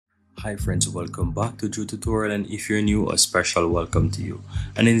Hi friends, welcome back to Drew Tutorial, and if you're new, a special welcome to you.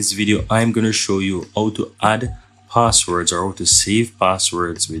 And in this video, I'm going to show you how to add passwords or how to save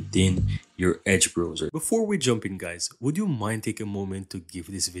passwords within your Edge browser. Before we jump in guys, would you mind take a moment to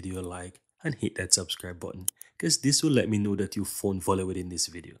give this video a like and hit that subscribe button, because this will let me know that you found value within this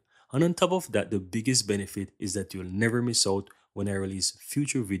video. And on top of that, the biggest benefit is that you'll never miss out when I release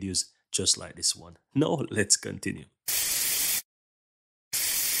future videos just like this one. Now let's continue.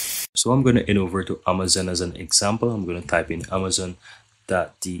 So I'm going to head over to Amazon as an example. I'm going to type in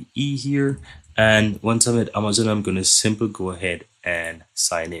amazon.de here. And once I'm at Amazon, I'm going to simply go ahead and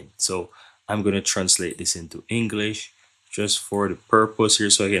sign in. So I'm going to translate this into English just for the purpose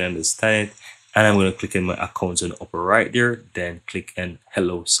here so I can understand it. And I'm going to click on my accounts on the upper right there. Then click on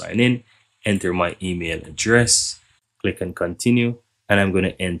hello, sign in, enter my email address, click on continue, and I'm going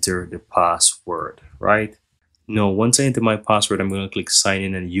to enter the password, right? Now, once I enter my password, I'm going to click sign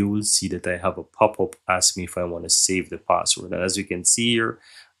in, and you will see that I have a pop-up asking me if I want to save the password. And as you can see here,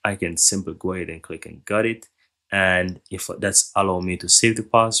 I can simply go ahead and click and got it. And if that's allow me to save the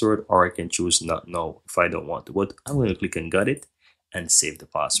password, or I can choose not now if I don't want to. But I'm going to click and got it and save the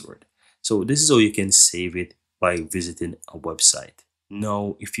password. So this is how you can save it by visiting a website.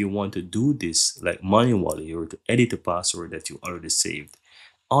 Now, if you want to do this like manually or to edit the password that you already saved,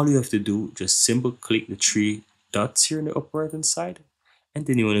 all you have to do, just simply click the three dots here on the upper right hand side, and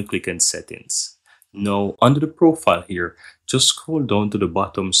then you want to click on settings. Now under the profile here, just scroll down to the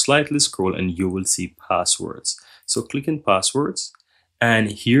bottom, slightly scroll, and you will see passwords. So click on passwords, and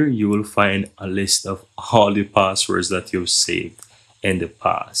here you will find a list of all the passwords that you've saved in the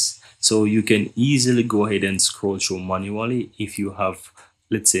past. So you can easily go ahead and scroll through manually if you have,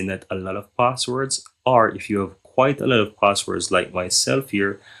 let's say, not a lot of passwords, or if you have quite a lot of passwords like myself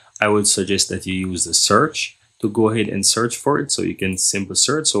here, I would suggest that you use the search to go ahead and search for it. So you can simply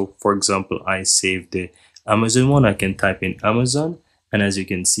search. So for example, I saved the Amazon one. I can type in Amazon, and as you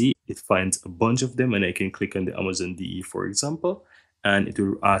can see, it finds a bunch of them, and I can click on the Amazon DE, for example, and it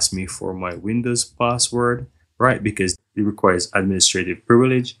will ask me for my Windows password, right? Because it requires administrative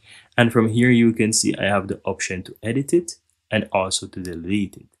privilege. And from here, you can see I have the option to edit it and also to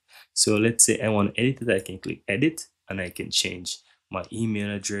delete it. So let's say I want to edit it, I can click edit, and I can change my email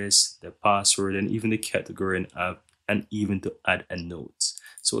address, the password, and even the category and app, and even to add a note.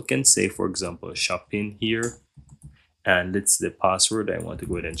 So I can say, for example, shopping here, and let's the password, I want to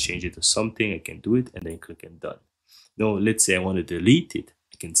go ahead and change it to something. I can do it and then click and done. Now let's say I want to delete it.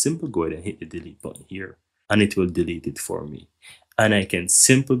 I can simply go ahead and hit the delete button here, and it will delete it for me. And I can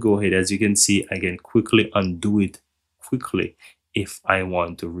simply go ahead, as you can see, I can quickly undo it quickly if I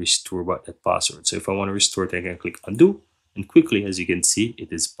want to restore back that password. So if I want to restore it, I can click undo, and quickly, as you can see,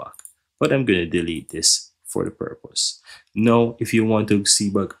 it is back. But I'm going to delete this for the purpose. Now, if you want to see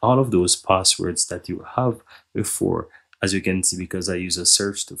back all of those passwords that you have before, as you can see, because I use a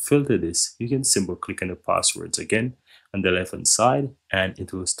search to filter this, you can simply click on the passwords again on the left hand side, and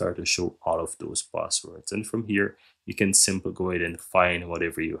it will start to show all of those passwords. And from here, you can simply go ahead and find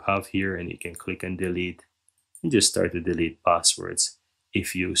whatever you have here, and you can click on delete and just start to delete passwords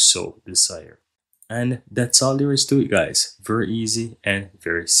if you so desire. And that's all there is to it, guys. Very easy and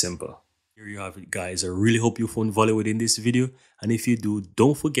very simple. Here you have it, guys. I really hope you found value within this video. And if you do,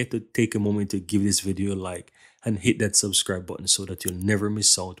 don't forget to take a moment to give this video a like and hit that subscribe button so that you'll never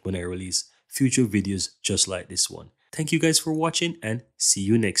miss out when I release future videos just like this one. Thank you guys for watching, and see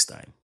you next time.